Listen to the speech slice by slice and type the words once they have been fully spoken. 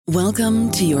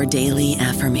Welcome to your daily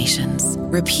affirmations.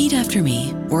 Repeat after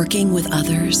me. Working with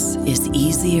others is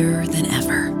easier than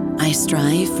ever. I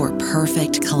strive for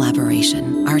perfect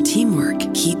collaboration. Our teamwork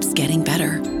keeps getting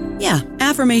better. Yeah,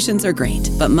 affirmations are great,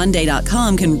 but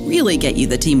Monday.com can really get you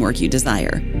the teamwork you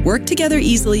desire. Work together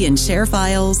easily and share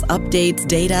files, updates,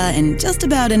 data, and just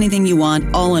about anything you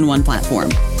want all in one platform.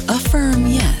 Affirm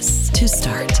yes to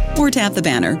start, or tap the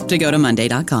banner to go to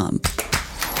Monday.com.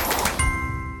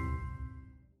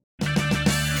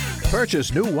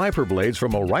 Purchase new wiper blades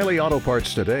from O'Reilly Auto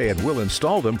Parts today and we'll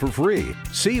install them for free.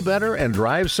 See better and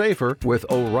drive safer with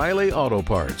O'Reilly Auto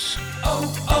Parts.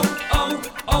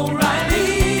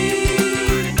 O'Reilly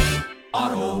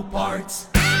Auto Parts.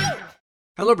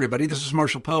 Hello, everybody. This is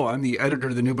Marshall Poe. I'm the editor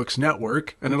of the New Books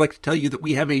Network, and I'd like to tell you that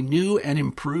we have a new and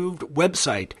improved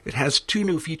website. It has two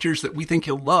new features that we think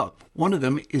you'll love. One of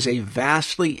them is a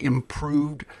vastly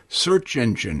improved search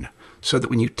engine, so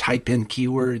that when you type in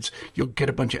keywords, you'll get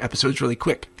a bunch of episodes really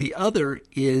quick. The other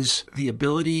is the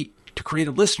ability to create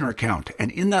a listener account. And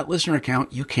in that listener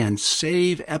account, you can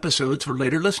save episodes for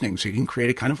later listening. So you can create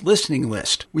a kind of listening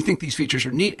list. We think these features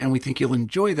are neat and we think you'll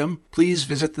enjoy them. Please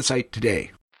visit the site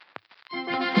today.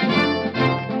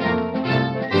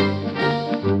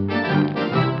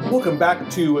 Welcome back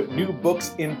to New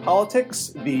Books in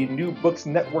Politics, the New Books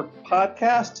Network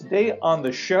podcast. Today on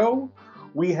the show,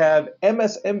 we have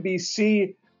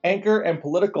MSNBC anchor and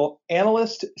political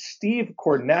analyst Steve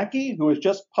Kornacki, who has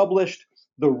just published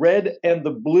The Red and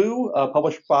the Blue,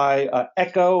 published by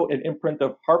Ecco, an imprint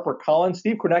of HarperCollins.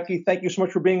 Steve Kornacki, thank you so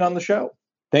much for being on the show.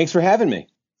 Thanks for having me.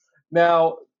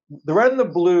 Now, The Red and the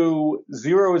Blue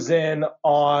zeroes in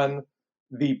on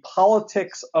the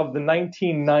politics of the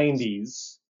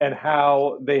 1990s and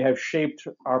how they have shaped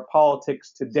our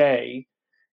politics today.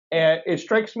 And it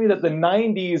strikes me that the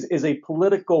 90s is a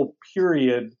political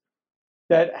period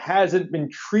that hasn't been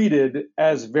treated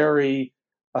as very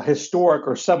historic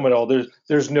or seminal.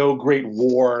 There's no great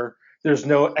war. There's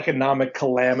no economic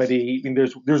calamity. I mean,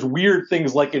 there's weird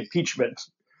things like impeachment,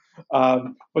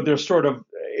 but it's sort of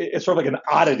like an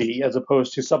oddity as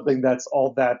opposed to something that's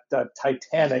all that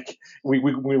titanic. We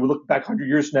look back 100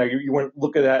 years from now, you wouldn't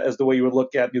look at that as the way you would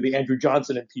look at the Andrew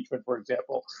Johnson impeachment, for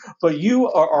example. But you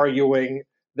are arguing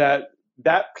that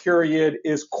period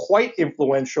is quite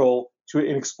influential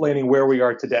in explaining where we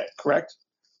are today, correct?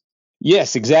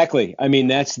 Yes, exactly. I mean,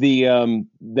 that's the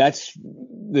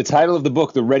title of the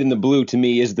book, The Red and the Blue, to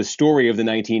me is the story of the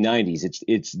 1990s.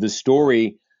 It's the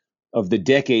story of the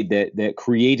decade that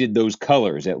created those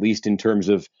colors, at least in terms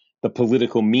of the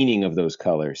political meaning of those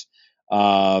colors.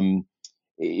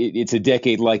 It's a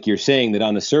decade, like you're saying, that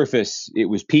on the surface, it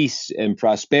was peace and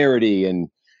prosperity and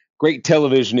great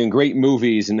television and great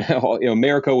movies, and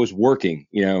America was working.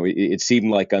 It seemed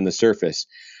like on the surface,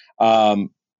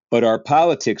 but our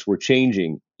politics were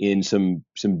changing in some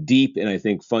deep and I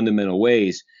think fundamental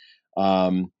ways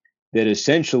that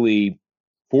essentially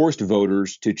forced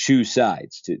voters to choose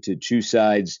sides, to choose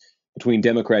sides between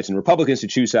Democrats and Republicans, to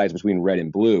choose sides between red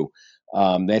and blue.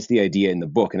 That's the idea in the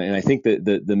book, and I think that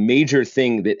the major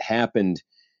thing that happened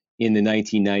in the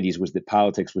 1990s was that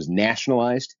politics was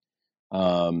nationalized.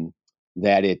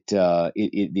 That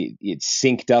it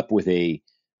synced up with a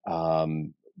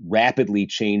rapidly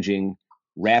changing,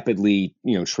 rapidly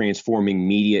transforming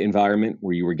media environment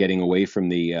where you were getting away from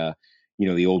the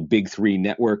old big three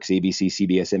networks, ABC,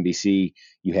 CBS, NBC.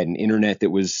 You had an internet that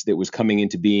was coming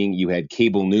into being. You had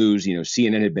cable news.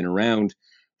 CNN had been around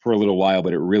for a little while,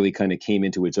 but it really kind of came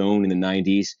into its own in the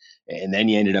 90s. And then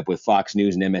you ended up with Fox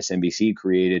News and MSNBC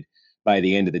created by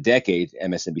the end of the decade.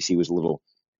 MSNBC was a little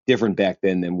different back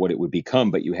then than what it would become,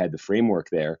 but you had the framework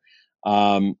there.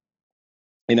 And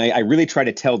I really try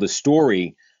to tell the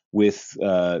story with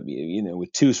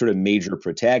two sort of major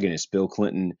protagonists, Bill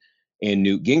Clinton and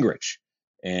Newt Gingrich.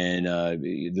 And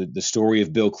the story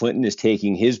of Bill Clinton is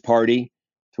taking his party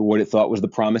to what it thought was the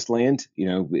promised land.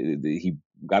 He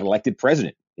got elected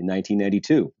president in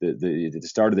 1992. At the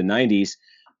start of the 90s,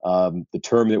 the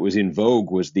term that was in vogue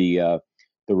was the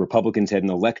Republicans had an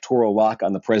electoral lock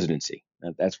on the presidency.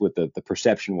 That's what the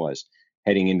perception was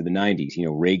heading into the 90s.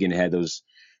 Reagan had those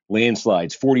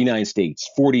landslides, 49 states,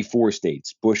 44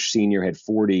 states. Bush Sr. had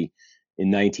 40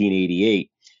 in 1988.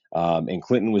 And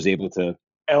Clinton was able to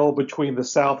L between the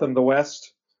South and the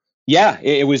West. Yeah,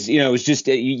 it was just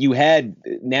you had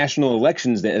national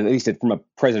elections that, at least from a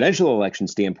presidential election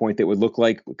standpoint, that would look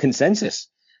like consensus.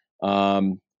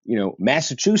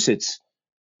 Massachusetts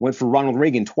went for Ronald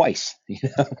Reagan twice.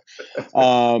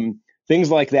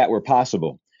 Things like that were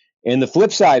possible. And the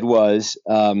flip side was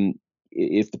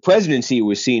if the presidency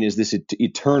was seen as this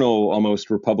eternal, almost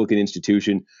Republican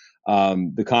institution,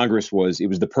 the Congress was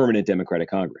the permanent Democratic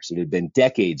Congress. It had been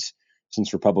decades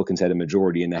since Republicans had a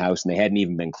majority in the House, and they hadn't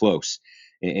even been close.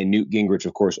 And Newt Gingrich,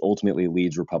 of course, ultimately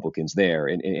leads Republicans there.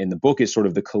 And the book is sort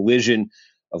of the collision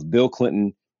of Bill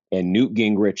Clinton and Newt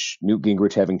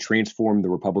Gingrich having transformed the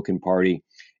Republican Party,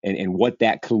 and what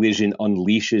that collision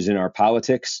unleashes in our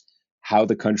politics, how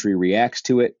the country reacts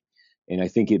to it. And I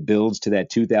think it builds to that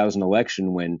 2000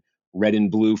 election when red and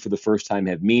blue for the first time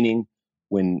have meaning,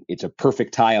 when it's a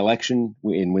perfect tie election,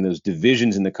 and when those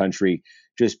divisions in the country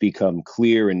just become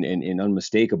clear and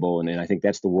unmistakable. And I think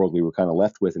that's the world we were kind of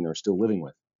left with and are still living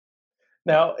with.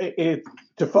 Now,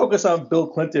 to focus on Bill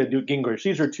Clinton and Newt Gingrich,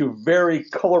 these are two very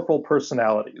colorful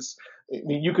personalities. I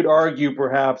mean, you could argue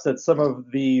perhaps that some of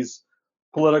these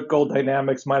political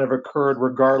dynamics might have occurred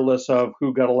regardless of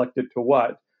who got elected to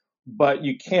what, but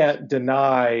you can't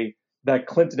deny that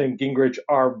Clinton and Gingrich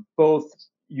are both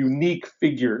unique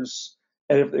figures.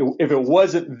 And if it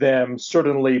wasn't them,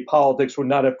 certainly politics would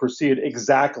not have proceeded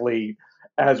exactly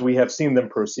as we have seen them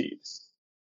proceed.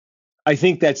 I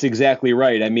think that's exactly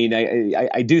right. I mean,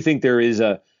 I do think there is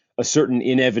a certain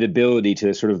inevitability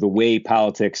to sort of the way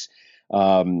politics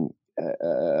sort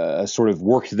of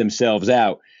worked themselves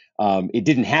out. It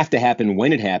didn't have to happen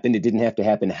when it happened. It didn't have to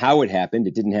happen how it happened.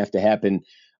 It didn't have to happen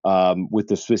with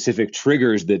the specific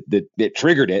triggers that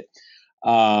triggered it.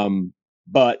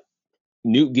 But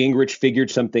Newt Gingrich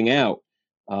figured something out.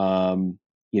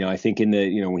 I think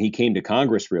when he came to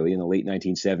Congress really in the late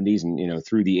 1970s and,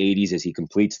 through the 80s as he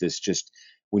completes this, just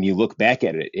when you look back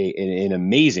at it, an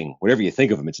amazing, whatever you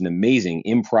think of him, it's an amazing,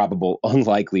 improbable,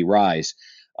 unlikely rise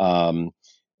from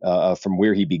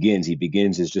where he begins. He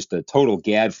begins as just a total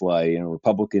gadfly.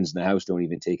 Republicans in the House don't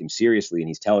even take him seriously, and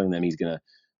he's telling them he's going to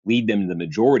lead them to the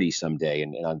majority someday.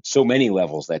 And on so many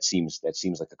levels, that seems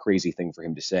like a crazy thing for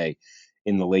him to say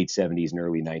in the late 70s and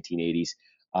early 1980s.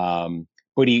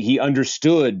 But he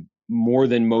understood more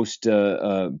than most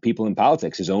people in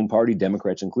politics, his own party,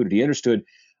 Democrats included. He understood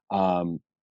the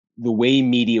way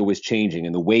media was changing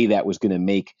and the way that was going to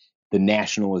make the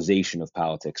nationalization of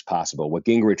politics possible. What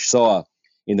Gingrich saw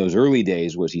in those early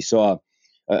days was he saw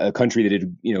a country that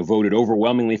had voted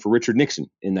overwhelmingly for Richard Nixon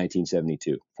in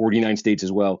 1972, 49 states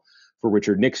as well for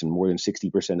Richard Nixon, more than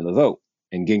 60% of the vote.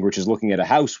 And Gingrich is looking at a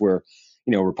House where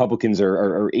Republicans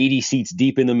are 80 seats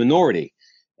deep in the minority.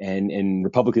 And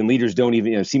Republican leaders don't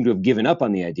even seem to have given up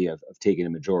on the idea of taking a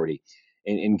majority.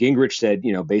 And Gingrich said,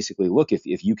 basically, look,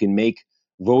 if you can make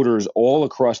voters all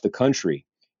across the country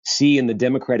see in the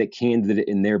Democratic candidate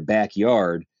in their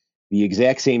backyard the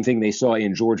exact same thing they saw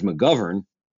in George McGovern,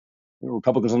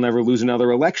 Republicans will never lose another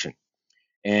election.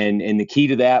 And the key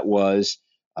to that was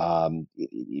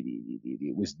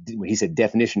it was when he said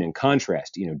definition and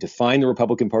contrast. Define the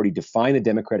Republican Party, define the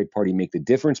Democratic Party, make the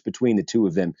difference between the two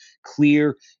of them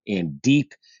clear and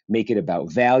deep, make it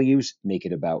about values, make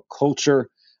it about culture,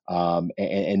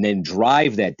 and then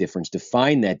drive that difference,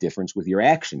 define that difference with your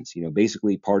actions.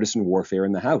 Basically partisan warfare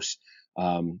in the House.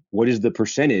 What is the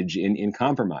percentage in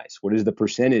compromise? What is the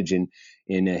percentage in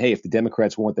hey, if the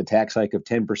Democrats want the tax hike of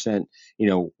 10%,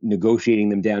 negotiating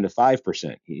them down to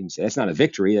 5%? That's not a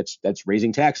victory. That's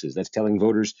raising taxes. That's telling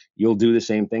voters you'll do the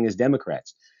same thing as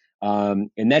Democrats. And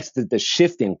that's the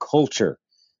shift in culture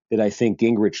that I think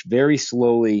Gingrich very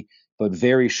slowly but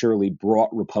very surely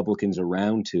brought Republicans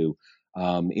around to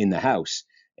in the House.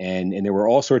 And there were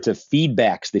all sorts of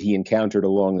feedbacks that he encountered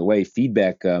along the way.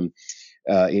 Feedback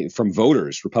from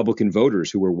voters, Republican voters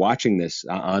who were watching this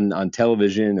on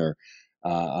television or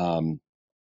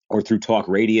through talk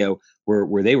radio,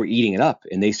 where they were eating it up,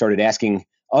 and they started asking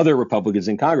other Republicans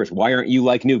in Congress, "Why aren't you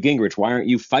like Newt Gingrich? Why aren't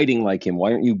you fighting like him?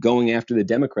 Why aren't you going after the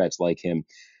Democrats like him?"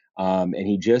 And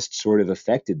he just sort of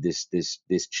affected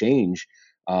this change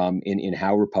in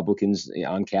how Republicans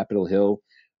on Capitol Hill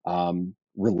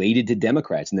related to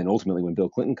Democrats, and then ultimately when Bill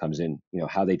Clinton comes in,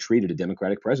 how they treated a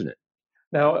Democratic president.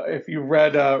 Now, if you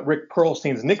read Rick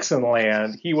Perlstein's Nixon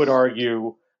Land, he would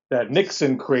argue that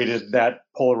Nixon created that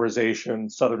polarization,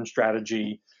 Southern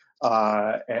strategy,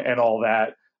 and all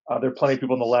that. There are plenty of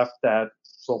people on the left that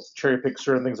will cherry pick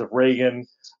certain things of Reagan,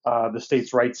 the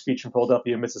states' rights speech in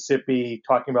Philadelphia, Mississippi,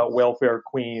 talking about welfare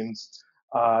queens,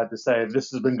 to say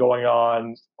this has been going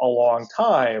on a long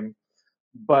time.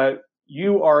 But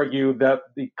you argue that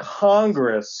the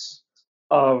Congress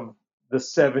of the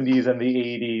 70s and the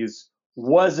 80s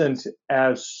wasn't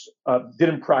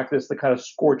didn't practice the kind of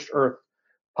scorched earth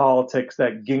politics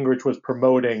that Gingrich was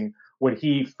promoting when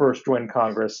he first joined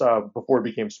Congress before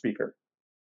he became Speaker.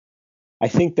 I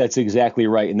think that's exactly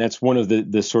right, and that's one of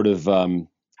the sort of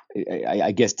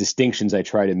I guess distinctions I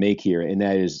try to make here, and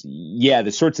that is, yeah,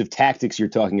 the sorts of tactics you're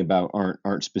talking about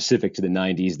aren't specific to the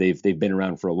 90s. They've been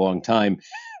around for a long time.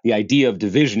 The idea of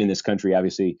division in this country,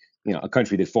 obviously, a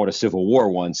country that fought a civil war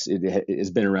once, it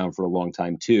has been around for a long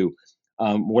time too.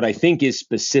 What I think is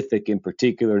specific in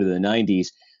particular to the 90s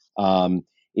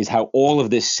is how all of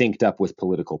this synced up with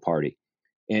political party,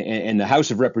 and the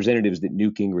House of Representatives that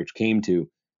Newt Gingrich came to,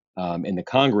 and the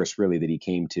Congress really that he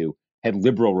came to, had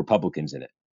liberal Republicans in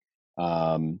it.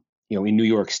 In New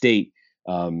York State,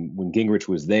 when Gingrich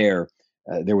was there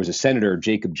was a senator,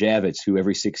 Jacob Javits, who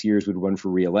every 6 years would run for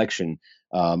reelection.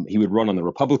 He would run on the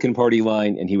Republican Party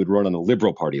line and he would run on the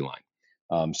Liberal Party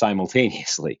line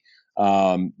simultaneously.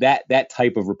 That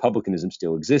type of republicanism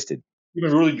still existed.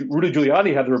 Even Rudy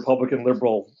Giuliani had the Republican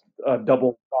liberal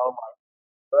double bottom line.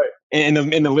 Right. And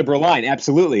in the liberal line,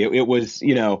 absolutely. It was,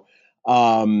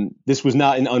 this was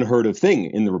not an unheard of thing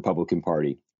in the Republican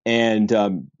Party. And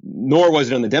nor was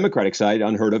it on the Democratic side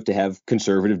unheard of to have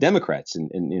conservative Democrats.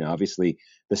 And obviously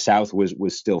the South was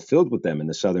still filled with them, and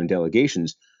the Southern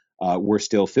delegations were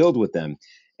still filled with them.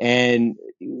 And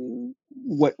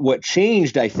what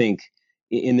changed, I think,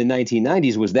 in the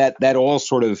 1990s was that all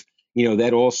sort of,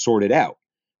 that all sorted out.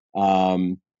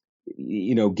 Gingrich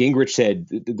said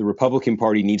the Republican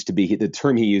Party needs to be, the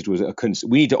term he used was,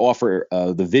 we need to offer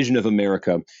the vision of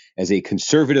America as a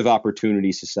conservative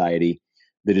opportunity society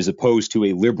that is opposed to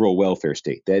a liberal welfare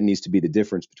state. That needs to be the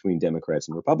difference between Democrats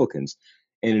and Republicans.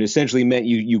 And it essentially meant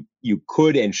you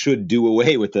could and should do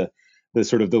away with the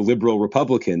sort of the liberal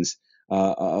Republicans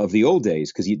of the old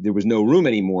days, because there was no room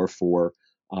anymore for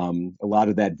a lot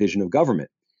of that vision of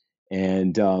government.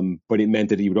 And but it meant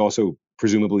that he would also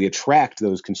presumably attract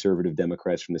those conservative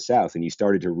Democrats from the South. And you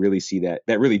started to really see that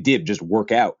really did just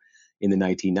work out in the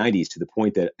 1990s, to the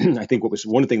point that I think what was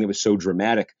one thing that was so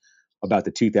dramatic about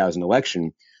the 2000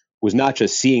 election was not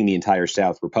just seeing the entire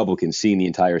South Republican, seeing the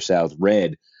entire South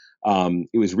red.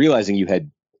 It was realizing you had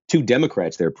two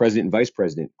Democrats there, President and Vice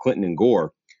President, Clinton and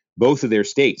Gore. Both of their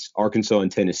states, Arkansas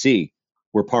and Tennessee,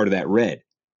 were part of that red.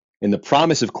 And the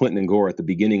promise of Clinton and Gore at the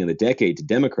beginning of the decade to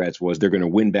Democrats was they're going to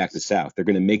win back the South. They're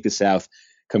going to make the South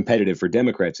competitive for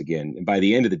Democrats again. And by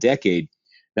the end of the decade,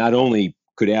 not only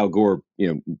could Al Gore,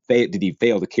 did he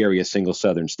fail to carry a single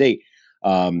Southern state,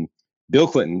 Bill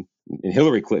Clinton and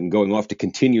Hillary Clinton, going off to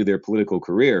continue their political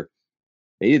career,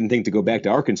 they didn't think to go back to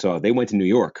Arkansas. They went to New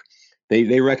York.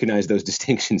 They recognized those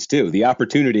distinctions too. The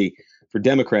opportunity for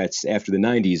Democrats after the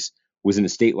 90s was in a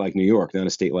state like New York, not a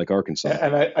state like Arkansas.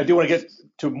 And I do want to get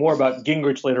to more about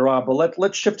Gingrich later on, but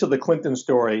let's shift to the Clinton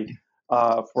story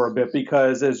for a bit,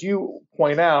 because as you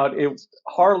point out, it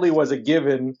hardly was a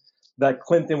given that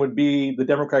Clinton would be the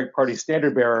Democratic Party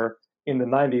standard bearer in the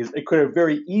 90s. It could have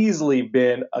very easily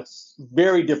been a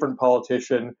very different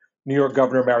politician, New York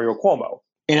Governor Mario Cuomo.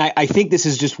 And I think this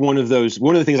is just one of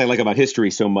the things I like about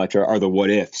history so much are the what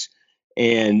ifs.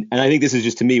 And I think this is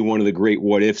just, to me, one of the great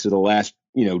what ifs of the last,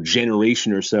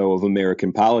 generation or so of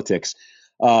American politics.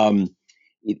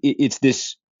 It's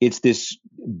this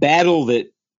battle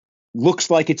that looks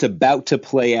like it's about to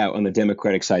play out on the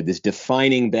Democratic side, this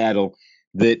defining battle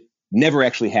that never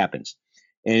actually happens.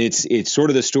 And it's sort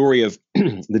of the story of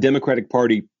the Democratic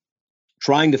Party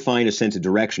trying to find a sense of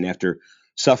direction after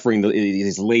suffering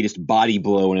his latest body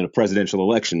blow in a presidential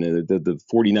election, the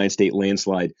 49 state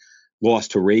landslide loss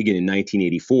to Reagan in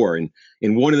 1984.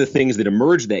 And one of the things that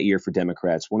emerged that year for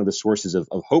Democrats, one of the sources of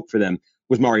hope for them,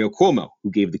 was Mario Cuomo, who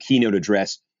gave the keynote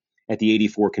address at the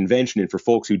 84 convention. And for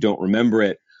folks who don't remember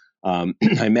it, I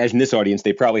imagine this audience,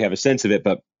 they probably have a sense of it,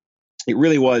 but it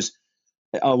really was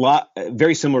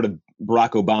very similar to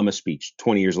Barack Obama's speech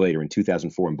 20 years later in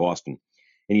 2004 in Boston.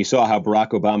 And you saw how Barack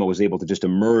Obama was able to just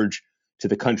emerge to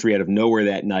the country out of nowhere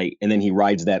that night, and then he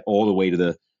rides that all the way to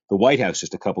the White House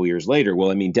just a couple of years later.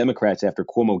 Well, I mean, Democrats, after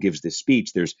Cuomo gives this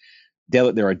speech, there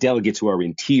are delegates who are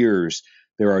in tears.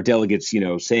 There are delegates,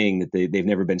 saying that they've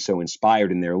never been so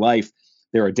inspired in their life.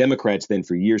 There are Democrats then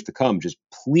for years to come just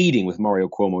pleading with Mario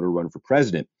Cuomo to run for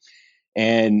president.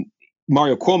 And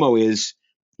Mario Cuomo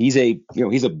he's a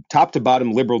top to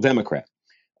bottom liberal Democrat.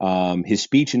 His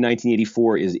speech in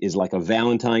 1984 is like a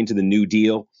Valentine to the New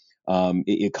Deal.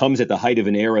 It comes at the height of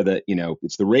an era that,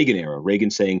 it's the Reagan era.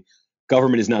 Reagan saying,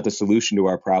 government is not the solution to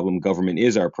our problem. Government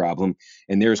is our problem.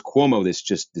 And there's Cuomo,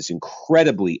 this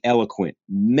incredibly eloquent,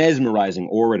 mesmerizing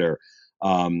orator,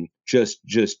 just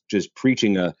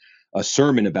preaching a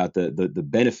sermon about the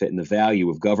benefit and the value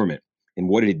of government and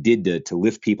what it did to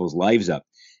lift people's lives up.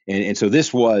 And so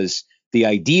this was the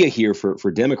idea here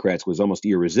for Democrats was almost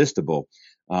irresistible.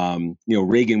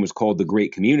 Reagan was called the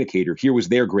great communicator. Here was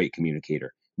their great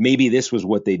communicator, maybe this was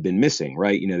what they'd been missing,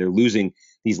 right? They're losing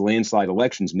these landslide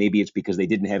elections. Maybe it's because they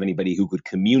didn't have anybody who could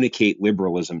communicate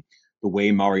liberalism the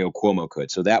way Mario Cuomo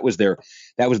could. So that was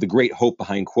the great hope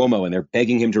behind Cuomo, and they're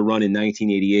begging him to run in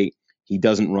 1988. He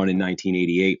doesn't run in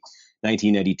 1988.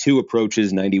 1992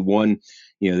 approaches, 91.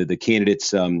 The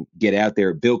candidates get out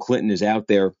there. Bill Clinton is out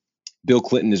there. Bill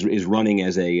Clinton is running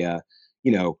as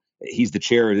he's the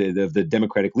chair of the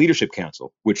Democratic Leadership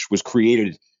Council, which was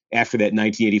created after that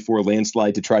 1984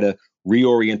 landslide to try to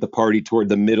reorient the party toward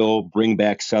the middle, bring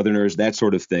back Southerners, that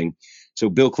sort of thing. So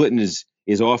Bill Clinton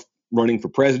is off running for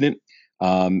president.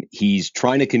 He's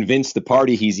trying to convince the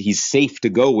party he's safe to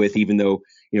go with, even though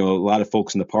a lot of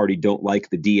folks in the party don't like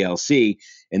the DLC.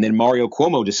 And then Mario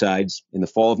Cuomo decides in the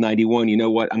fall of 91, you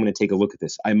know what, I'm going to take a look at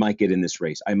this. I might get in this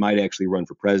race. I might actually run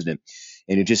for president.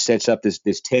 And it just sets up this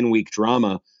 10-week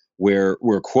drama where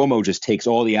Cuomo just takes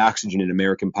all the oxygen in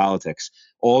American politics.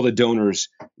 All the donors,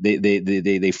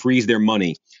 they freeze their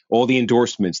money. All the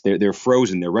endorsements, they're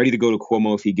frozen. They're ready to go to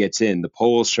Cuomo if he gets in. The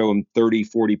polls show him 30,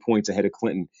 40 points ahead of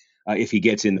Clinton if he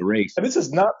gets in the race. And this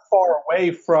is not far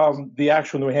away from the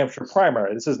actual New Hampshire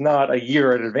primary. This is not a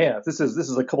year in advance. This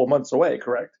is a couple months away,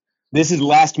 correct? This is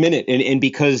last minute. And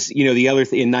because, the other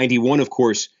thing in 91, of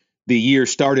course, the year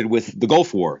started with the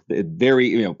Gulf War.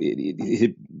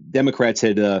 Democrats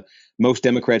had most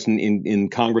Democrats in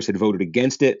Congress had voted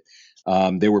against it.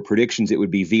 There were predictions it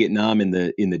would be Vietnam in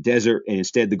the desert, and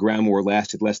instead the ground war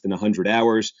lasted less than 100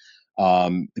 hours.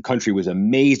 The country was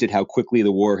amazed at how quickly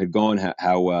the war had gone,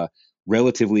 how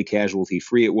relatively casualty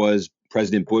free it was.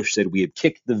 President Bush said we had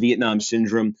kicked the Vietnam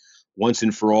syndrome once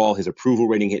and for all. His approval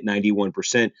rating hit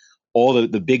 91%. All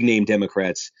the big name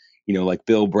Democrats, like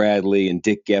Bill Bradley and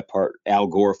Dick Gephardt, Al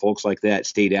Gore, folks like that,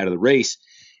 stayed out of the race.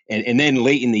 And then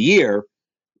late in the year,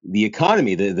 the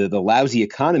economy, the lousy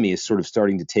economy, is sort of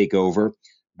starting to take over.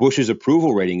 Bush's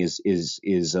approval rating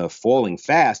is falling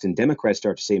fast, and Democrats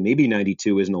start to say maybe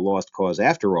 92 isn't a lost cause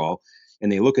after all.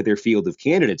 And they look at their field of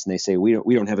candidates and they say we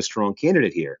don't have a strong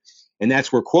candidate here. And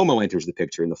that's where Cuomo enters the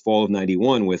picture in the fall of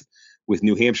 91 with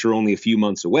New Hampshire only a few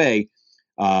months away.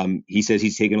 He says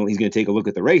he's going to take a look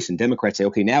at the race, and Democrats say,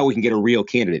 okay, now we can get a real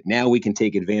candidate. Now we can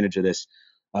take advantage of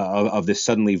this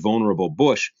suddenly vulnerable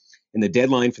Bush. And the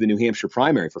deadline for the New Hampshire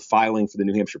primary, for filing for the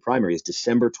New Hampshire primary, is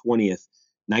December 20th,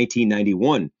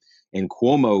 1991. And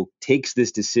Cuomo takes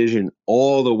this decision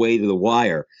all the way to the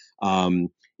wire.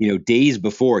 Days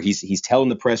before, he's telling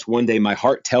the press one day, my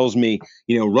heart tells me,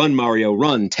 run, Mario,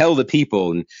 run, tell the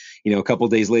people. And, a couple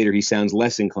of days later, he sounds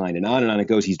less inclined, and on it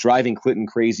goes. He's driving Clinton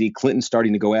crazy. Clinton's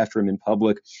starting to go after him in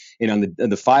public. And on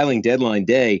the filing deadline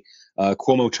day,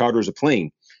 Cuomo charters a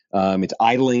plane. It's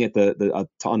idling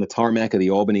on the tarmac of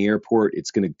the Albany airport.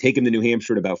 It's going to take him to New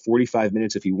Hampshire in about 45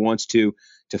 minutes if he wants to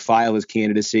file his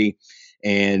candidacy.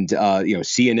 And,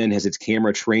 CNN has its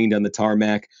camera trained on the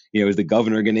tarmac. Is the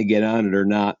governor going to get on it or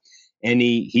not? And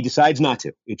he decides not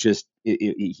to.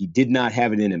 He did not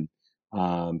have it in him.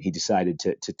 He decided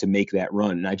to make that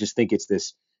run. And I just think it's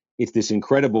this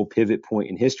incredible pivot point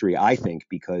in history, I think,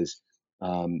 because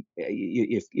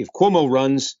if Cuomo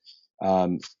runs,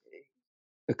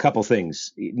 a couple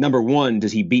things. Number one,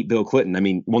 does he beat Bill Clinton? I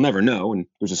mean, we'll never know. And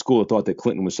there's a school of thought that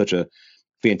Clinton was such a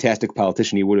fantastic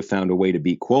politician, he would have found a way to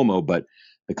beat Cuomo. But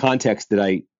the context that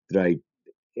I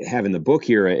have in the book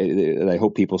here that I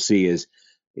hope people see is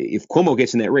if Cuomo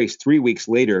gets in that race 3 weeks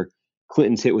later,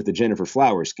 Clinton's hit with the Jennifer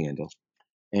Flowers scandal.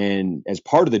 And as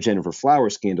part of the Jennifer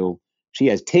Flowers scandal, she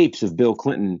has tapes of Bill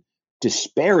Clinton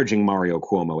disparaging Mario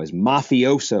Cuomo as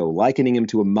mafioso, likening him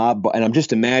to a mob. And I'm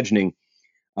just imagining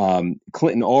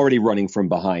Clinton already running from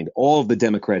behind, all of the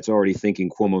Democrats already thinking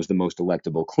Cuomo's the most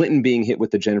electable, Clinton being hit with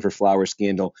the Jennifer Flowers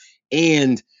scandal,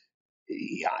 and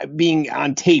being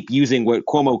on tape using what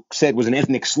Cuomo said was an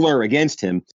ethnic slur against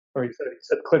him. Or he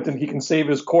said Clinton, he can save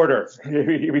his quarter.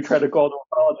 He tried to call to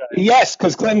apologize. Yes,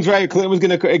 because Clinton's right. Clinton was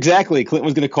going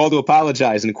to call to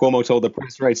apologize, and Cuomo told the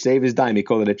press, right, save his dime. He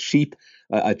called it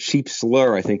a cheap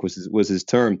slur, I think was his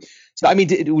term. So, I mean,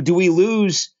 do we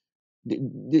lose?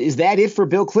 Is that it for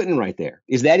Bill Clinton right there?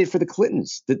 Is that it for the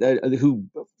Clintons, who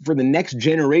for the next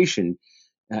generation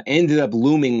ended up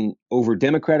looming over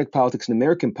Democratic politics and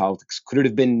American politics? Could it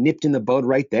have been nipped in the bud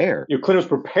right there? Clinton was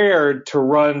prepared to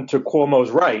run to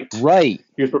Cuomo's right. Right.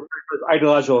 He was prepared for this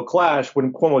ideological clash.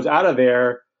 When Cuomo's out of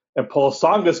there and Paul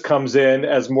Tsongas comes in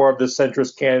as more of the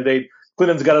centrist candidate,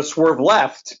 Clinton's got to swerve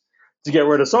left to get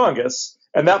rid of Tsongas.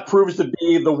 And that proves to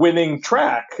be the winning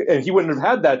track. And he wouldn't have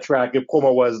had that track if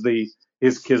Cuomo was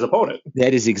his opponent.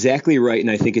 That is exactly right. And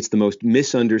I think it's the most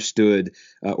misunderstood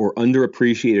or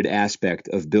underappreciated aspect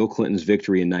of Bill Clinton's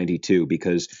victory in 92,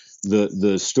 because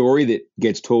The story that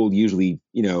gets told usually,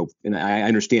 and I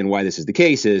understand why this is the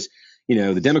case, is,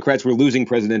 the Democrats were losing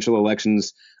presidential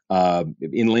elections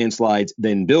in landslides.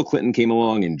 Then Bill Clinton came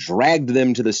along and dragged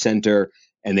them to the center,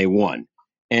 and they won.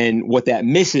 And what that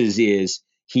misses is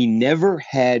he never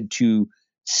had to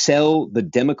sell the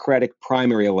Democratic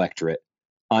primary electorate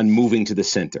on moving to the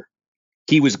center.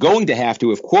 He was going to have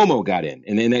to if Cuomo got in.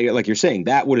 And then, like you're saying,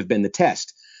 that would have been the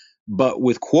test. But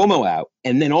with Cuomo out,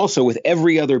 and then also with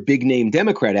every other big name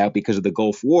Democrat out because of the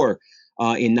Gulf War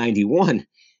in 91,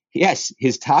 yes,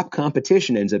 his top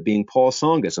competition ends up being Paul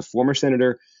Tsongas, a former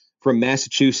senator from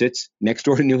Massachusetts, next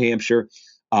door to New Hampshire,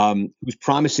 who's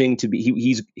promising to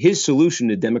be, his solution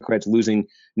to Democrats losing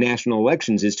national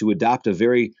elections is to adopt a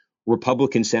very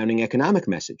Republican sounding economic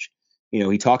message.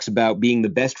 He talks about being the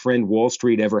best friend Wall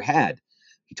Street ever had.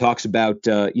 He talks about,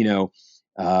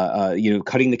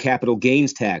 cutting the capital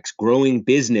gains tax, growing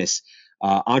business,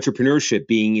 entrepreneurship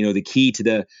being, the key to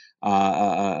the,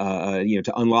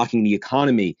 to unlocking the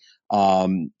economy.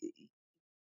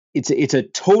 It's a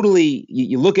totally,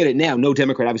 you look at it now, no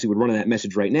Democrat obviously would run on that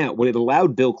message right now. What it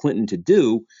allowed Bill Clinton to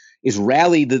do is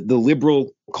rally the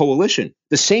liberal coalition,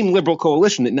 the same liberal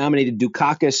coalition that nominated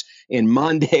Dukakis and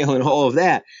Mondale and all of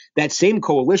that. That same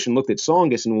coalition looked at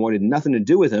Tsongas and wanted nothing to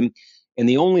do with him. And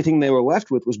the only thing they were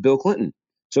left with was Bill Clinton.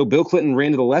 So Bill Clinton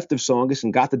ran to the left of Tsongas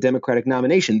and got the Democratic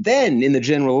nomination. Then in the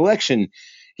general election,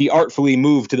 he artfully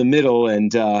moved to the middle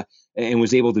and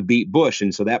was able to beat Bush.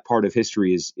 And so that part of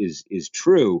history is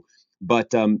true.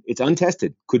 But it's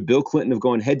untested. Could Bill Clinton have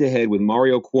gone head to head with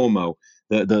Mario Cuomo,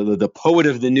 the poet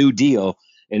of the New Deal,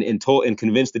 and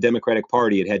convinced the Democratic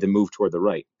Party it had to move toward the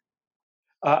right?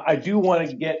 I do want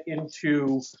to get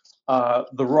into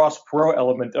the Ross Perot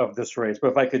element of this race,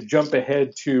 but if I could jump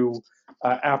ahead to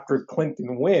after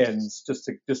Clinton wins, just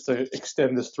to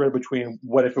extend this thread between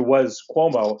what if it was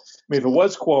Cuomo. I mean, if it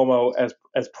was Cuomo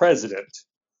as president,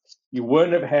 you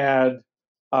wouldn't have had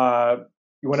a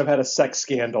sex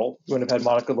scandal. You wouldn't have had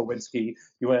Monica Lewinsky.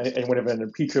 You wouldn't have had an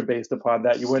impeachment based upon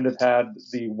that. You wouldn't have had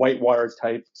the Whitewater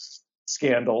type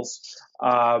scandals.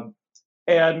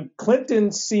 And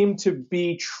Clinton seemed to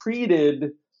be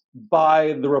treated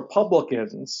by the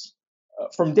Republicans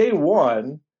from day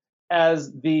one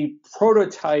as the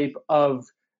prototype of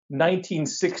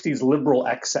 1960s liberal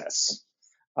excess.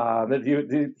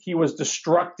 That he was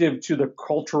destructive to the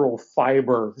cultural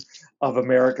fiber of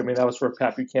America. I mean, that was for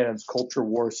Pat Buchanan's culture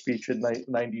war speech in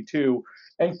 92.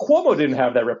 And Cuomo didn't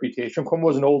have that reputation. Cuomo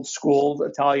was an old school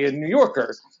Italian New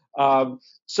Yorker.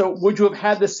 So would you have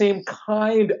had the same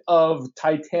kind of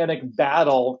Titanic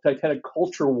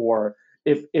culture war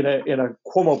if in a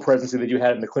Cuomo presidency that you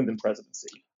had in the Clinton presidency?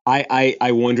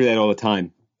 I wonder that all the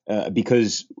time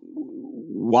because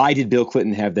why did Bill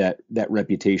Clinton have that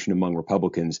reputation among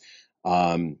Republicans?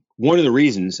 One of the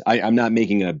reasons, I'm not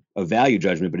making a value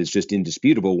judgment, but it's just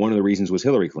indisputable. One of the reasons was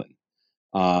Hillary Clinton.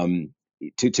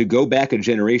 To go back a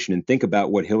generation and think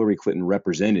about what Hillary Clinton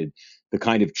represented, the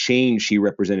kind of change she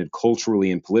represented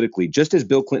culturally and politically, just as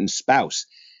Bill Clinton's spouse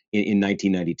in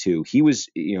 1992. He was,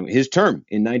 his term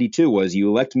in 92 was, you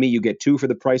elect me, you get two for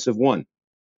the price of one.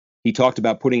 He talked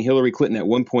about putting Hillary Clinton at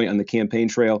one point on the campaign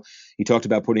trail. He talked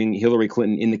about putting Hillary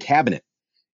Clinton in the cabinet.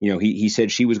 He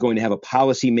said she was going to have a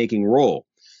policy-making role.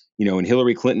 And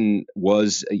Hillary Clinton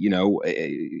was,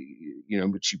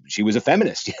 she was a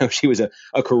feminist. She was a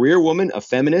career woman, a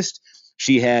feminist.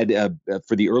 She had,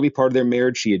 for the early part of their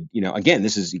marriage, she had, again,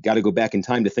 you got to go back in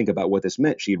time to think about what this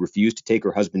meant. She had refused to take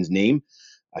her husband's name.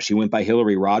 She went by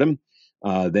Hillary Rodham.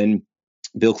 Then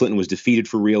Bill Clinton was defeated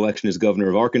for re-election as governor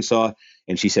of Arkansas,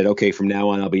 and she said, "Okay, from now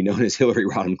on, I'll be known as Hillary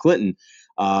Rodham Clinton,"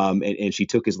 and she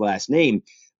took his last name.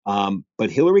 But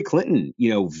Hillary Clinton,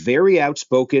 very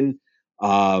outspoken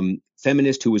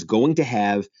feminist who was going to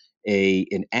have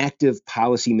an active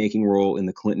policy-making role in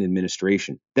the Clinton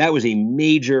administration. That was a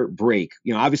major break.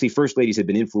 Obviously, first ladies had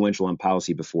been influential on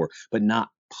policy before, but not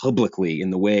publicly in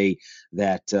the way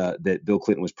that Bill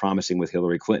Clinton was promising with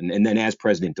Hillary Clinton. And then as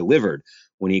president delivered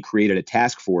when he created a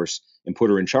task force and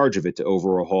put her in charge of it to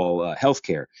overhaul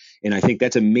healthcare. And I think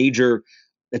that's a major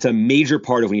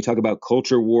part of when you talk about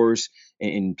culture wars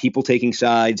and people taking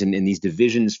sides and these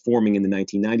divisions forming in the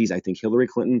 1990s. I think Hillary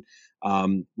Clinton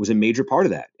was a major part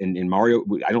of that. And Mario,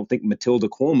 I don't think Matilda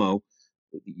Cuomo,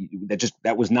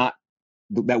 that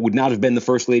would not have been the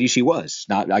first lady she was.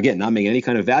 Not making any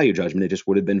kind of value judgment. It just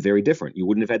would have been very different. You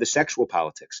wouldn't have had the sexual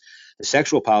politics. The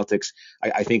sexual politics,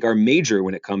 I think, are major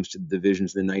when it comes to the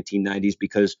divisions in the 1990s,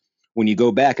 because when you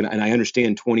go back, and I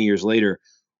understand 20 years later,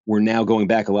 we're now going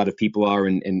back, a lot of people are,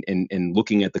 and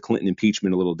looking at the Clinton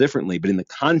impeachment a little differently. But in the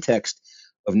context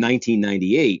of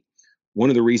 1998, one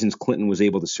of the reasons Clinton was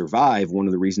able to survive, one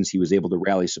of the reasons he was able to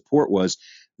rally support was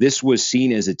this was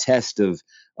seen as a test of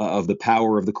the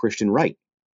power of the Christian right.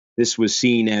 This was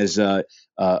seen as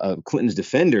Clinton's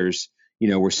defenders,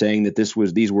 were saying that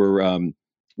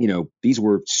these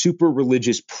were super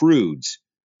religious prudes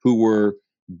who were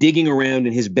digging around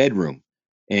in his bedroom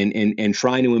and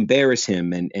trying to embarrass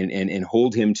him and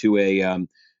hold him to a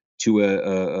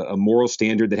moral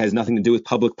standard that has nothing to do with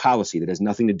public policy, that has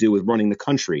nothing to do with running the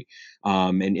country.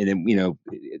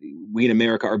 We in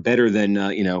America are better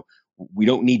than, we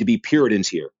don't need to be Puritans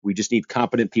here. We just need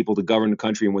competent people to govern the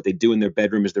country, and what they do in their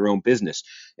bedroom is their own business.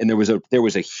 And there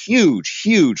was a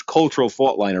huge cultural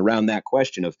fault line around that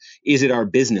question of, is it our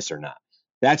business or not?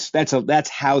 That's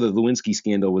how the Lewinsky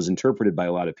scandal was interpreted by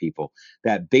a lot of people.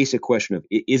 That basic question of,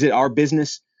 is it our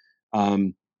business,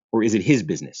 or is it his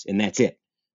business? And that's it.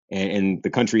 And the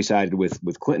country sided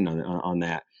with Clinton on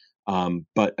that.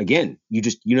 But again, you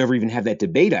never even have that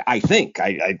debate. I think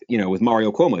with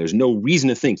Mario Cuomo, there's no reason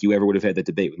to think you ever would have had that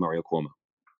debate with Mario Cuomo.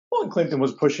 Well, and Clinton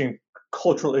was pushing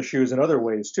cultural issues in other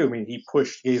ways too. I mean, he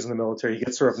pushed gays in the military. He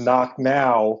gets sort of knocked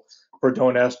now for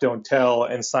Don't Ask, Don't Tell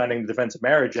and signing the Defense of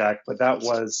Marriage Act, but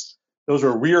those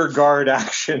were rear guard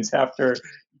actions after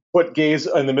put gays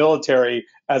in the military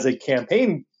as a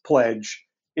campaign pledge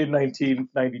in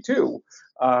 1992.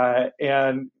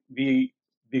 And the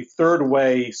third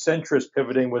way centrist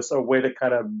pivoting was a way to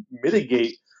kind of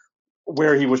mitigate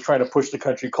where he was trying to push the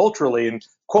country culturally. And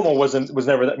Cuomo was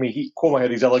never that. I mean, Cuomo had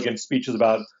these elegant speeches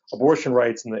about abortion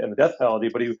rights and the death penalty,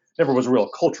 but he never was a real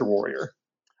culture warrior.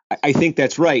 I think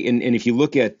that's right. And if you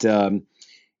look at,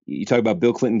 you talk about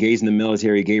Bill Clinton, gays in the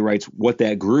military, gay rights, what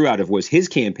that grew out of was his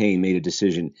campaign made a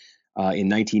decision in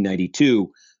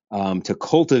 1992 to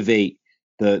cultivate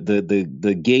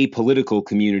the gay political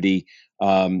community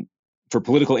for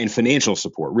political and financial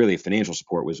support. Really, financial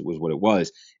support was what it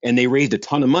was. And they raised a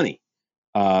ton of money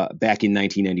back in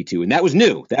 1992. And that was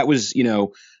new. That was,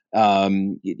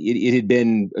 it had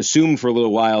been assumed for a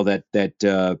little while that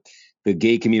the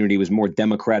gay community was more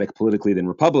Democratic politically than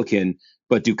Republican,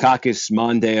 but Dukakis,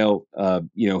 Mondale,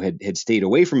 had stayed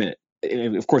away from it.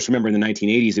 And of course, remember in the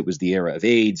 1980s, it was the era of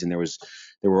AIDS, and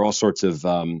there were all sorts of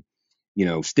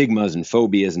stigmas and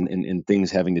phobias and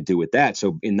things having to do with that.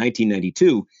 So in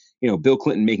 1992, Bill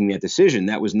Clinton making that decision,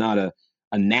 that was not a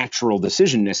natural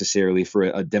decision necessarily for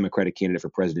a Democratic candidate for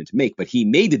president to make, but he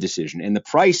made the decision. And the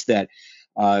price that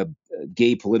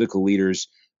gay political leaders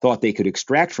thought they could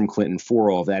extract from Clinton for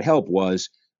all of that help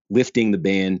was lifting the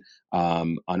ban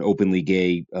on openly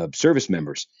gay service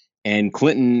members. And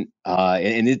Clinton,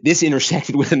 and this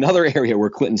intersected with another area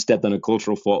where Clinton stepped on a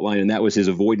cultural fault line, and that was his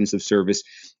avoidance of service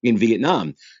in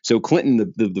Vietnam. So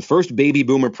Clinton, the first baby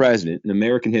boomer president in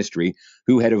American history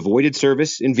who had avoided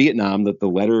service in Vietnam, that the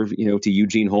letter, to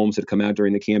Eugene Holmes had come out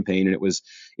during the campaign, and it was,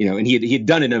 and he had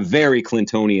done it in a very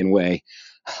Clintonian way.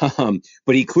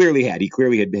 But he clearly had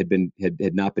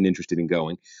not been interested in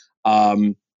going,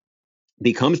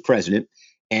 becomes president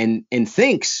and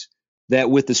thinks that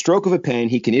with the stroke of a pen,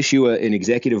 he can issue an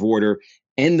executive order,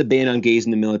 end the ban on gays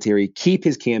in the military, keep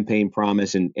his campaign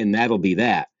promise, and that'll be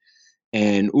that.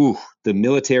 And the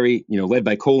military, led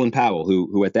by Colin Powell,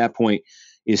 who at that point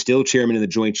is still chairman of the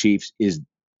Joint Chiefs, is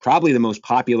probably the most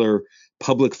popular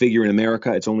public figure in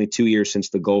America. It's only 2 years since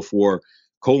the Gulf War.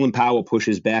 Colin Powell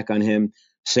pushes back on him.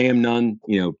 Sam Nunn,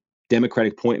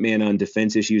 Democratic point man on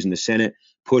defense issues in the Senate,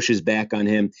 pushes back on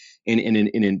him. And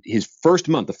in his first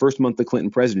month, the first month of the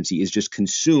Clinton presidency, is just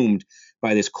consumed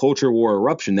by this culture war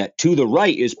eruption that to the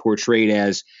right is portrayed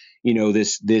as,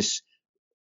 this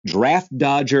draft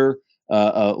dodger,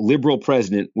 liberal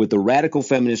president with a radical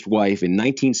feminist wife in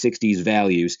 1960s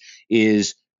values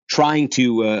is trying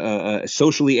to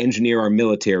socially engineer our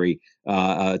military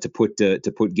to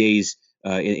put gays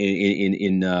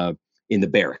in the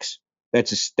barracks.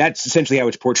 That's essentially how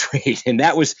it's portrayed, and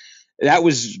that was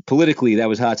politically, that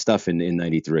was hot stuff in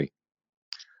 93.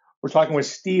 We're talking with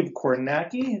Steve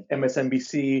Kornacki,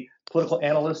 MSNBC political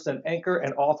analyst and anchor,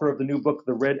 and author of the new book,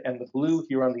 The Red and the Blue,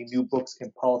 here on the New Books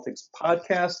in Politics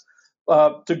podcast.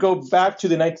 To go back to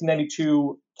the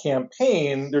 1992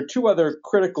 campaign, there are two other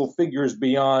critical figures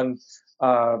beyond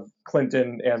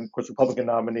Clinton and, of course, Republican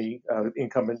nominee,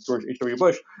 incumbent George H.W.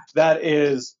 Bush. That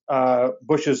is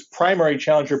Bush's primary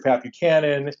challenger, Pat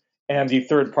Buchanan, and the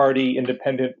third-party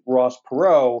independent Ross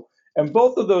Perot. And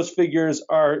both of those figures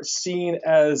are seen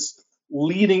as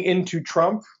leading into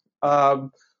Trump.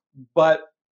 But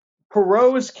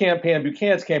Perot's campaign and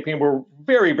Buchanan's campaign were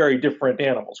very, very different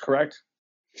animals, correct?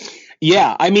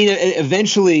 Yeah, I mean,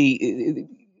 eventually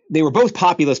they were both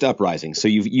populist uprisings, so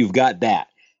you've got that.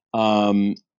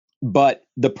 But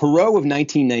the Perot of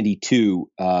 1992,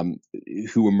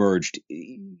 who emerged,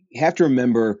 you have to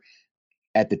remember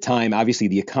at the time, obviously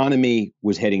the economy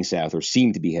was heading south or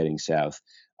seemed to be heading south.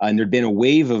 And there'd been a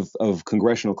wave of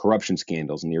congressional corruption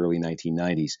scandals in the early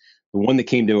 1990s. The one that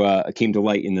came to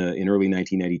light in early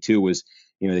 1992 was,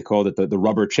 they called it the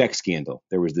rubber check scandal.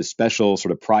 There was this special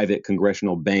sort of private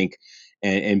congressional bank,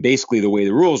 and basically the way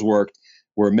the rules worked,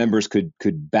 where members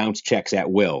could bounce checks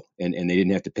at will, and they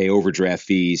didn't have to pay overdraft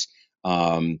fees.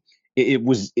 It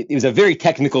was a very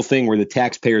technical thing where the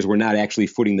taxpayers were not actually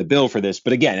footing the bill for this.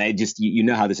 But again, you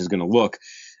know how this is going to look.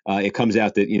 It comes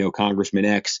out that Congressman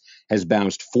X has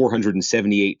bounced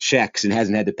 478 checks and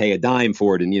hasn't had to pay a dime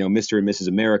for it. And Mr. and Mrs.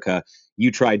 America,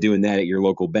 you try doing that at your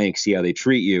local bank, see how they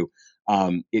treat you.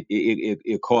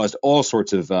 It caused all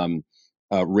sorts of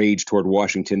rage toward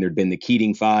Washington. There'd been the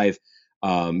Keating Five,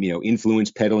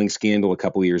 influence peddling scandal a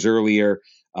couple of years earlier.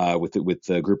 With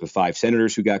a group of 5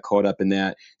 senators who got caught up in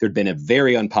that. There'd been a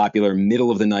very unpopular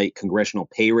middle of the night congressional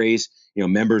pay raise,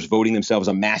 members voting themselves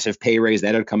a massive pay raise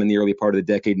that had come in the early part of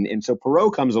the decade. And so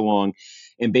Perot comes along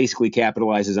and basically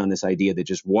capitalizes on this idea that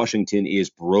just Washington is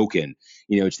broken.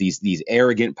 It's these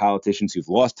arrogant politicians who've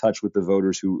lost touch with the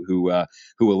voters who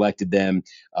elected them.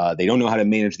 They don't know how to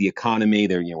manage the economy.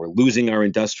 We're losing our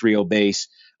industrial base.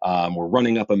 We're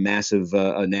running up a massive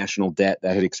national debt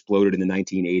that had exploded in the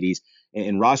 1980s.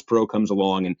 And Ross Perot comes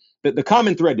along, and the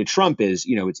common thread to Trump is,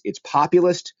 it's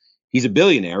populist. He's a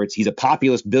billionaire. He's a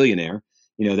populist billionaire.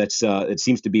 It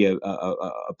seems to be a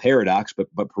paradox, but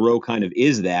Perot kind of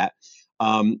is that.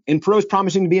 And Perot's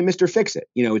promising to be a Mr. Fix-It.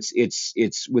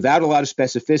 It's without a lot of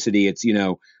specificity. It's,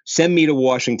 send me to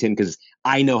Washington because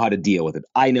I know how to deal with it.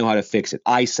 I know how to fix it.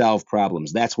 I solve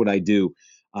problems. That's what I do.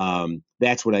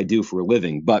 That's what I do for a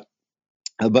living. But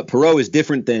Perot is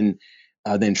different than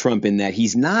Trump in that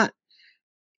he's not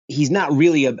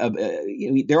really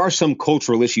there are some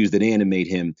cultural issues that animate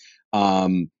him,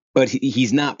 but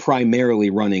he's not primarily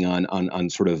running on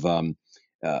sort of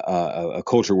a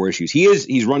culture war issues.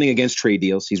 He's running against trade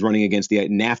deals. He's running against the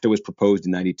NAFTA was proposed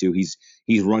in 92. He's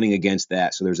running against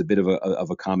that. So there's a bit of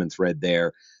a common thread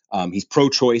there. He's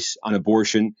pro-choice on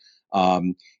abortion.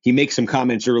 He makes some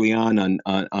comments early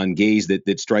on gays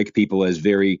that strike people as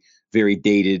very, very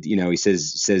dated. He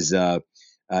says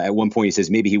at one point he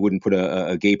says maybe he wouldn't put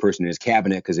a gay person in his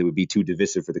cabinet because it would be too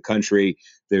divisive for the country.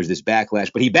 There's this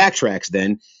backlash, but he backtracks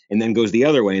then and then goes the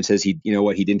other way and says he'd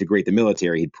integrate the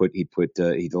military. He'd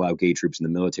allow gay troops in the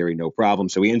military, no problem.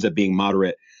 So he ends up being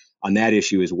moderate on that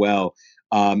issue as well.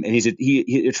 And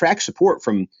he attracts support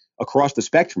from across the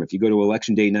spectrum. If you go to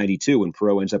Election Day 92, when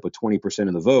Perot ends up with 20%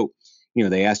 of the vote,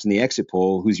 they asked in the exit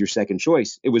poll, who's your second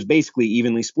choice? It was basically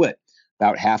evenly split.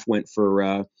 About half would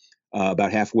have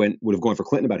gone for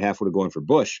Clinton, about half would have gone for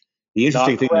Bush. The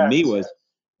interesting thing to me was,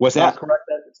 what's that?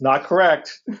 It's not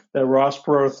correct that Ross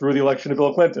Perot threw the election to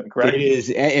Bill Clinton, correct?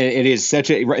 It is such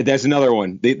a, that's another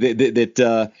one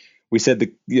that we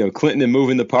said Clinton and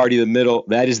moving the party to the middle.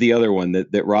 That is the other one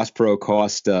that Ross Perot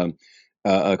cost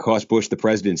Bush the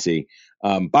presidency.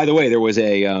 By the way, there was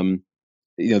the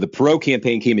Perot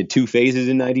campaign came in 2 phases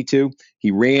in 92.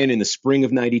 He ran in the spring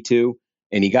of 92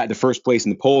 and he got to first place in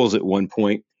the polls at one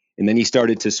point. And then he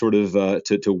started to sort of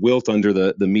to wilt under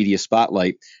the media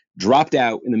spotlight, dropped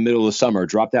out in the middle of the summer,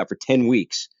 dropped out for 10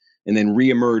 weeks, and then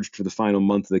reemerged for the final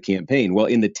month of the campaign. Well,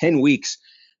 in the 10 weeks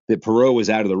that Perot was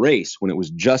out of the race, when it was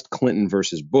just Clinton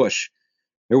versus Bush,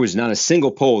 there was not a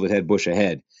single poll that had Bush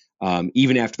ahead,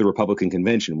 even after the Republican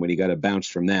convention when he got a bounce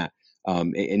from that.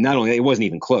 And not only that, it wasn't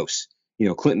even close.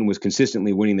 Clinton was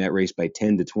consistently winning that race by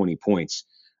 10 to 20 points.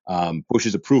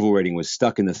 Bush's approval rating was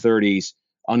stuck in the 30s.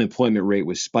 Unemployment rate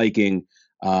was spiking.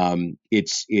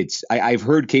 I've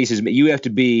heard cases, but you have to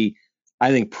be,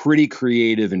 I think, pretty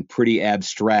creative and pretty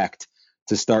abstract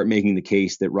to start making the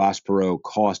case that Ross Perot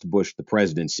cost Bush the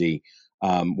presidency.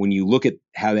 When you look at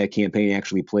how that campaign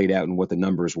actually played out and what the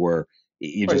numbers were,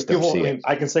 you just don't see it.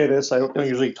 I can say this. I don't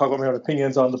usually talk about my own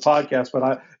opinions on the podcast,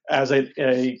 but as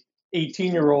a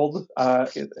 18-year-old, I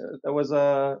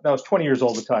was 20 years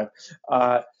old at the time.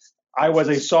 I was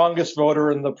a Tsongas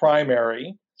voter in the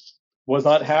primary, was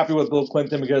not happy with Bill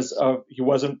Clinton because he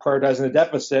wasn't prioritizing the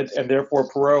deficit, and therefore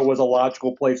Perot was a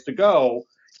logical place to go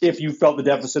if you felt the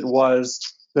deficit was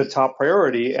the top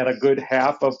priority. And a good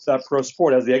half of that Perot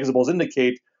support, as the exit polls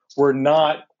indicate, were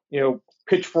not,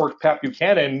 pitchfork Pat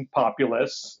Buchanan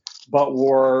populists, but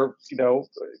were,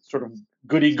 sort of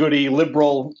goody-goody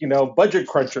liberal, budget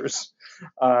crunchers.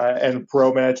 And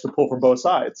Perot managed to pull from both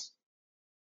sides.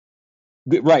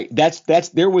 Right.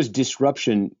 There was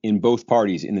disruption in both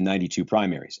parties in the 92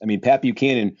 primaries. I mean, Pat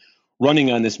Buchanan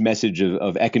running on this message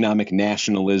of economic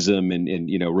nationalism and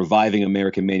reviving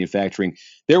American manufacturing.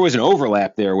 There was an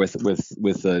overlap there with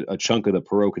a chunk of the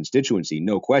Perot constituency,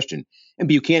 no question. And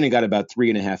Buchanan got about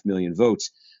 3.5 million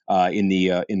votes in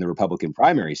the Republican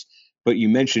primaries. But you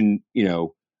mentioned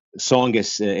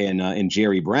Tsongas and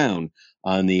Jerry Brown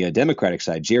on the Democratic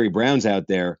side. Jerry Brown's out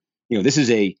there. This is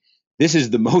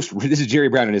Jerry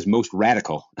Brown at his most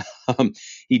radical.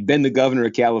 He'd been the governor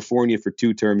of California for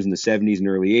 2 terms in the 70s and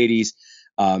early 80s.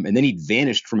 And then he'd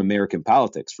vanished from American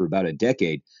politics for about a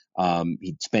decade.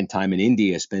 He'd spent time in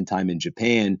India, spent time in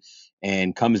Japan,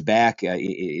 and comes back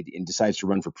and decides to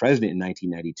run for president in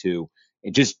 1992.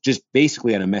 And just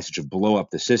basically on a message of blow up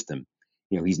the system.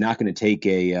 He's not going to take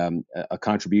a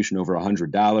contribution over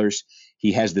 $100.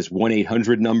 He has this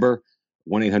 1-800 number.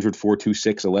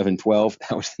 1-800-426-1112.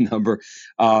 That was the number.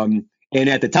 And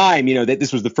at the time, that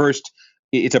this was the first.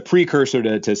 It's a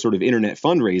precursor to sort of internet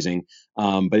fundraising,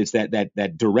 but it's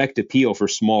that direct appeal for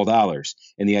small dollars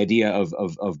and the idea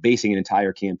of basing an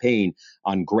entire campaign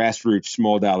on grassroots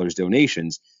small dollars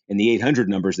donations. And the 800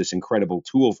 number is this incredible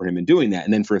tool for him in doing that.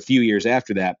 And then for a few years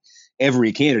after that,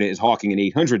 every candidate is hawking an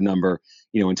 800 number,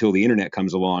 until the internet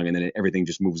comes along, and then everything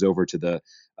just moves over to the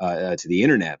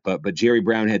internet. But Jerry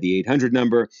Brown had the 800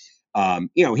 number.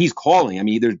 He's calling. I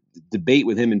mean, there's debate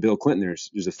with him and Bill Clinton.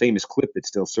 There's a famous clip that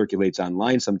still circulates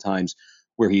online sometimes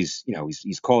where he's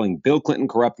calling Bill Clinton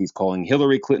corrupt. He's calling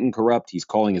Hillary Clinton corrupt. He's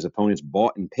calling his opponents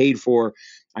bought and paid for.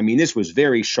 I mean, this was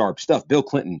very sharp stuff. Bill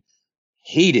Clinton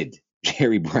hated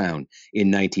Jerry Brown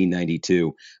in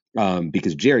 1992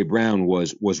 because Jerry Brown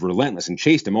was relentless and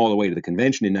chased him all the way to the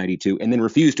convention in 92 and then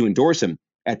refused to endorse him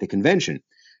at the convention.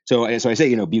 So I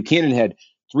say, Buchanan had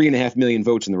 3.5 million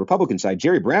votes on the Republican side.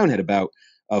 Jerry Brown had about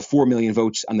 4 million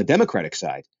votes on the Democratic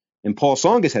side. And Paul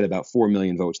Tsongas had about 4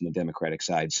 million votes on the Democratic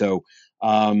side. So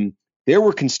there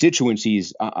were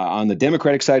constituencies on the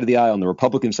Democratic side of the aisle, on the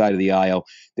Republican side of the aisle,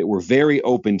 that were very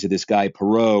open to this guy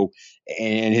Perot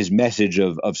and his message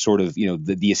of sort of,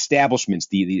 the establishments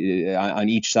on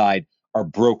each side are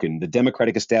broken. The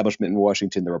Democratic establishment in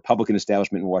Washington, the Republican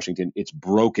establishment in Washington, it's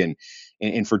broken.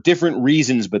 And for different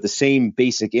reasons, but the same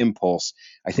basic impulse,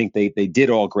 I think they did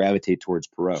all gravitate towards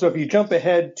Perot. So if you jump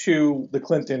ahead to the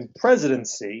Clinton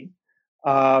presidency,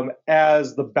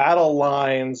 as the battle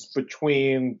lines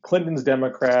between Clinton's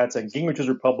Democrats and Gingrich's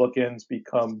Republicans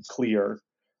become clear,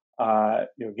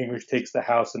 Gingrich takes the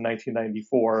House in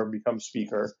 1994 and becomes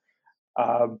Speaker.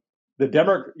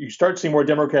 You start seeing more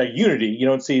Democratic unity. You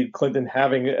don't see Clinton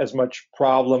having as much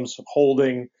problems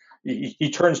holding.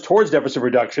 He turns towards deficit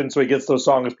reduction, so he gets those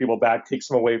Tsongas people back, takes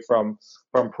them away from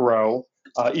Perot.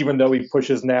 Even though he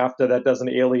pushes NAFTA, that doesn't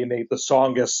alienate the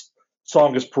Tsongas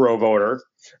Perot voter.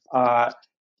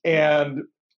 And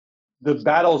the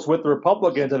battles with the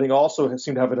Republicans, I think, also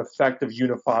seem to have an effect of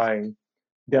unifying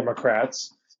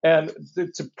Democrats. And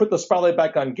to put the spotlight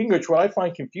back on Gingrich, what I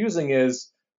find confusing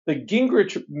is the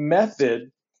Gingrich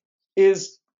method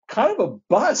is kind of a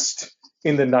bust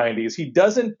in the 90s. He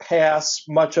doesn't pass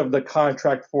much of the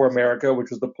Contract for America,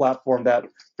 which was the platform that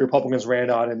the Republicans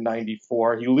ran on in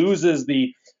 94. He loses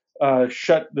the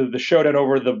showdown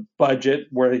over the budget,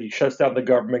 where he shuts down the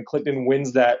government. Clinton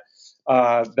wins that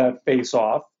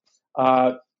face-off.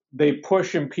 They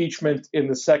push impeachment in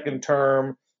the second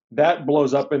term. That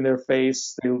blows up in their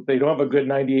face. They don't have a good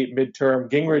 98 midterm.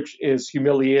 Gingrich is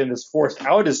humiliated and is forced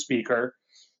out as Speaker.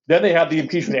 Then they have the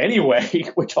impeachment anyway,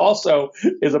 which also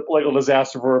is a political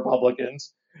disaster for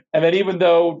Republicans. And then even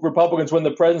though Republicans win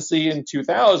the presidency in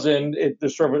 2000,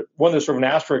 there's sort of an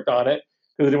asterisk on it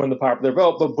because they didn't win the popular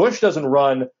vote. But Bush doesn't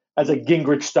run as a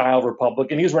Gingrich-style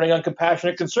Republican. He's running on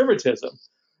compassionate conservatism.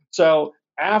 So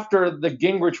after the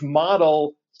Gingrich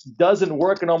model doesn't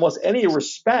work in almost any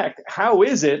respect, how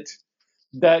is it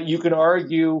that you can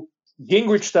argue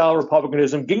Gingrich-style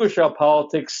Republicanism, Gingrich-style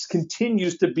politics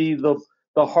continues to be the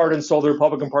heart and soul of the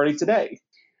Republican Party today?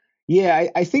 Yeah,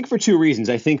 I think for 2 reasons.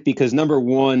 I think because, number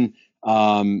one,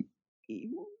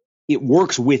 it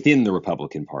works within the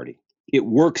Republican Party. It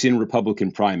works in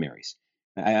Republican primaries.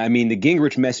 I mean, the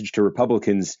Gingrich message to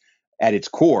Republicans at its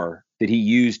core that he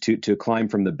used to climb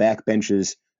from the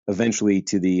backbenches eventually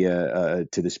to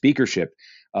the speakership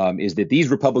is that these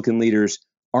Republican leaders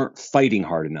aren't fighting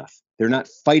hard enough. They're not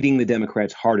fighting the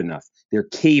Democrats hard enough. They're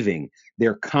caving.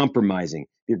 They're compromising.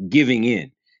 They're giving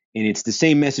in. And it's the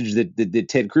same message that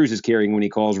Ted Cruz is carrying when he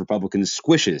calls Republicans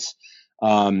squishes.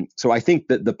 So I think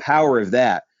that the power of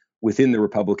that within the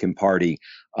Republican Party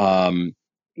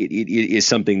it is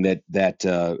something that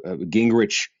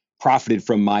Gingrich profited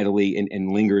from mightily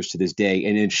and lingers to this day,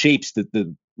 and it shapes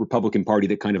the Republican Party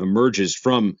that kind of emerges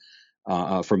from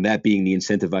that being the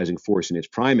incentivizing force in its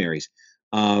primaries.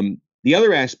 The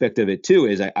other aspect of it, too,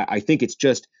 is I think it's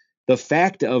just the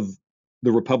fact of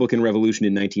the Republican Revolution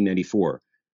in 1994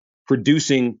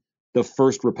 producing the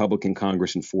first Republican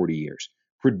Congress in 40 years,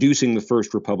 producing the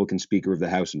first Republican Speaker of the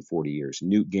House in 40 years,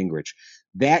 Newt Gingrich.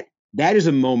 That is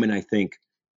a moment, I think,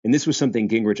 and this was something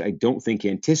Gingrich I don't think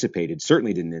anticipated,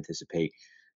 certainly didn't anticipate.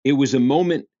 It was a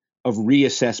moment of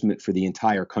reassessment for the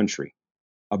entire country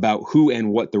about who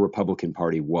and what the Republican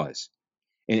Party was.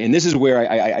 And this is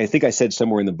where I think I said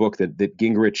somewhere in the book that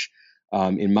Gingrich,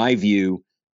 in my view,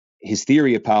 his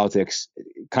theory of politics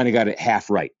kind of got it half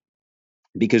right.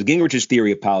 Because Gingrich's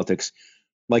theory of politics,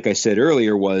 like I said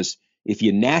earlier, was if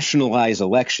you nationalize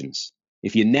elections,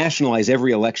 if you nationalize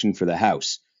every election for the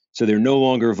House, so they're no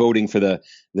longer voting for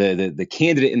the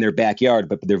candidate in their backyard,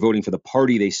 but they're voting for the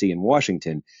party they see in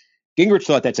Washington. Gingrich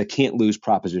thought that's a can't-lose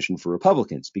proposition for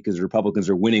Republicans because the Republicans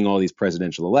are winning all these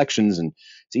presidential elections, and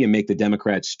so you make the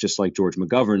Democrats just like George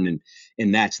McGovern,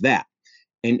 and that's that.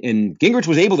 And Gingrich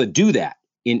was able to do that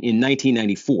in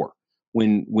 1994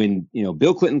 when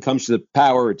Bill Clinton comes to the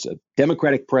power. It's a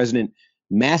Democratic president,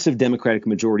 massive Democratic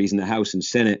majorities in the House and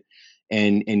Senate,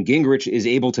 and Gingrich is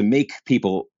able to make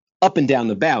people up and down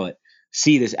the ballot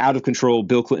see this out of control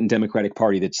Bill Clinton Democratic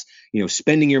Party that's,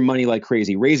 spending your money like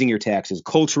crazy, raising your taxes,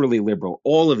 culturally liberal,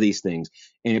 all of these things.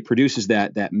 And it produces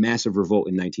that massive revolt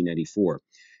in 1994.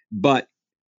 But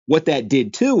what that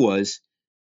did too was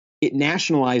it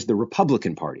nationalized the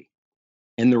Republican Party.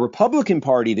 And the Republican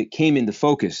Party that came into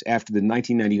focus after the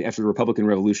Republican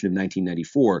Revolution of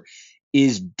 1994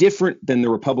 is different than the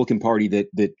Republican Party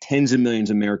that tens of millions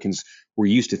of Americans were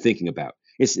used to thinking about.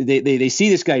 They see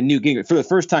this guy, Newt Gingrich. For the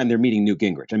first time, they're meeting Newt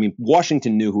Gingrich. I mean,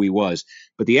 Washington knew who he was,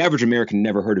 but the average American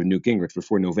never heard of Newt Gingrich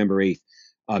before November 8th,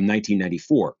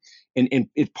 1994. And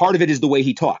part of it is the way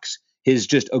he talks, his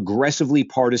just aggressively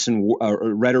partisan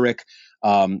rhetoric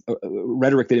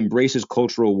that embraces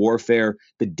cultural warfare.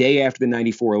 The day after the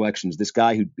 94 elections, this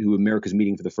guy who America's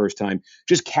meeting for the first time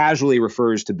just casually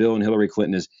refers to Bill and Hillary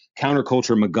Clinton as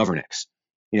counterculture McGovernicks.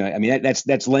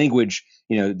 That's language,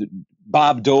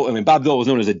 Bob Dole. Bob Dole was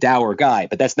known as a dour guy,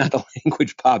 but that's not the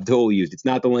language Bob Dole used. It's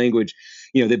not the language,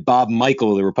 that Bob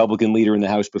Michael, the Republican leader in the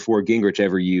House before Gingrich,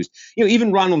 ever used.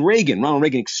 Even Ronald Reagan,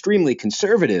 extremely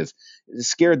conservative,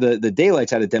 scared the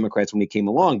daylights out of Democrats when he came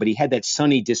along, but he had that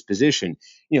sunny disposition.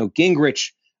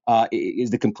 Gingrich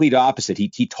is the complete opposite.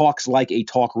 He talks like a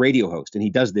talk radio host, and he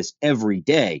does this every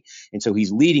day. And so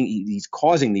he's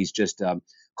causing these just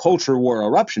culture war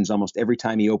eruptions almost every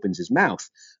time he opens his mouth.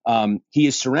 He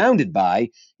is surrounded by,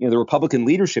 the Republican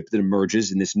leadership that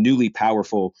emerges in this newly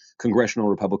powerful congressional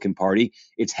Republican Party.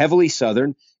 It's heavily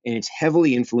Southern, and it's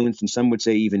heavily influenced, and some would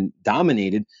say even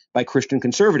dominated, by Christian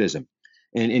conservatism.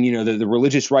 And the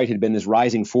religious right had been this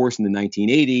rising force in the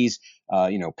 1980s,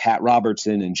 Pat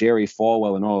Robertson and Jerry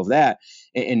Falwell and all of that.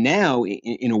 And now,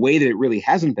 in a way that it really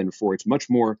hasn't been before, it's much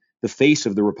more the face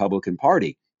of the Republican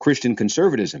Party, Christian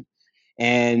conservatism.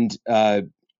 And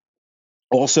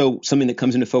also something that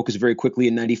comes into focus very quickly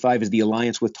in 95 is the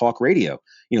alliance with talk radio.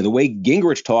 The way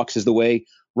Gingrich talks is the way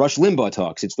Rush Limbaugh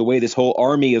talks. It's the way this whole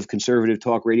army of conservative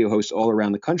talk radio hosts all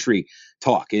around the country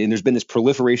talk. And there's been this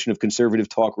proliferation of conservative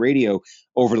talk radio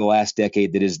over the last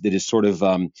decade that is sort of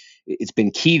it's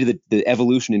been key to the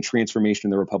evolution and transformation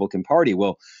of the Republican Party.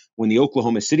 Well, when the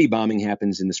Oklahoma City bombing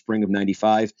happens in the spring of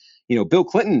 95, Bill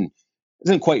Clinton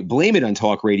doesn't quite blame it on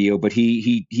talk radio, but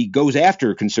he goes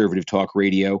after conservative talk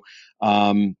radio,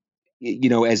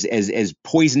 as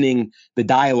poisoning the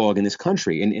dialogue in this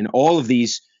country. And all of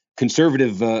these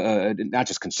conservative, not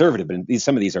just conservative, but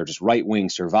some of these are just right-wing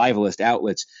survivalist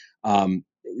outlets.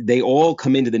 They all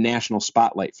come into the national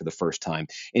spotlight for the first time.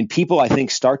 And people, I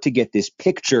think, start to get this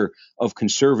picture of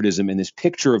conservatism and this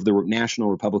picture of the National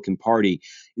Republican Party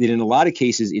that in a lot of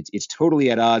cases, it's totally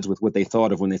at odds with what they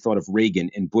thought of when they thought of Reagan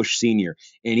and Bush Sr.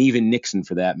 and even Nixon,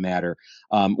 for that matter,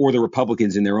 or the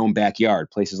Republicans in their own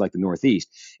backyard, places like the Northeast.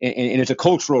 And it's a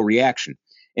cultural reaction.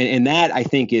 And that, I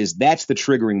think, that's the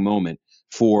triggering moment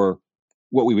for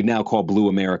what we would now call Blue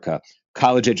America.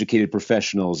 College-educated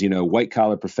professionals,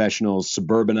 white-collar professionals,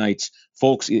 suburbanites,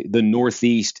 folks, the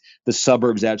Northeast, the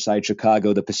suburbs outside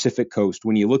Chicago, the Pacific Coast.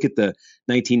 When you look at the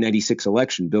 1996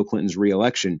 election, Bill Clinton's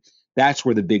re-election, that's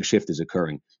where the big shift is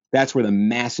occurring. That's where the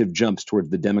massive jumps towards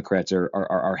the Democrats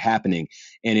are happening.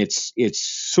 And it's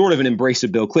sort of an embrace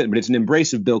of Bill Clinton, but it's an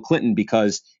embrace of Bill Clinton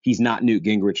because he's not Newt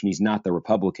Gingrich and he's not the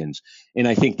Republicans. And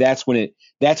I think that's when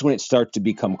it starts to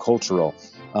become cultural.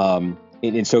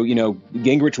 And so,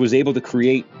 Gingrich was able to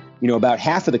create, about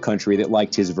half of the country that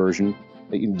liked his version,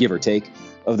 give or take,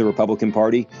 of the Republican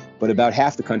Party. But about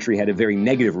half the country had a very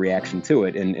negative reaction to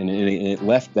it. And it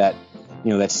left that,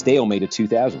 that stalemate of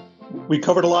 2000. We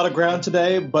covered a lot of ground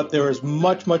today, but there is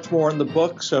much, much more in the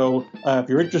book. So if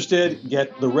you're interested,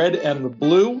 get the red and the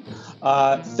blue.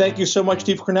 Thank you so much,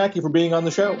 Steve Kornacki, for being on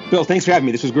the show. Bill, thanks for having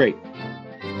me. This was great.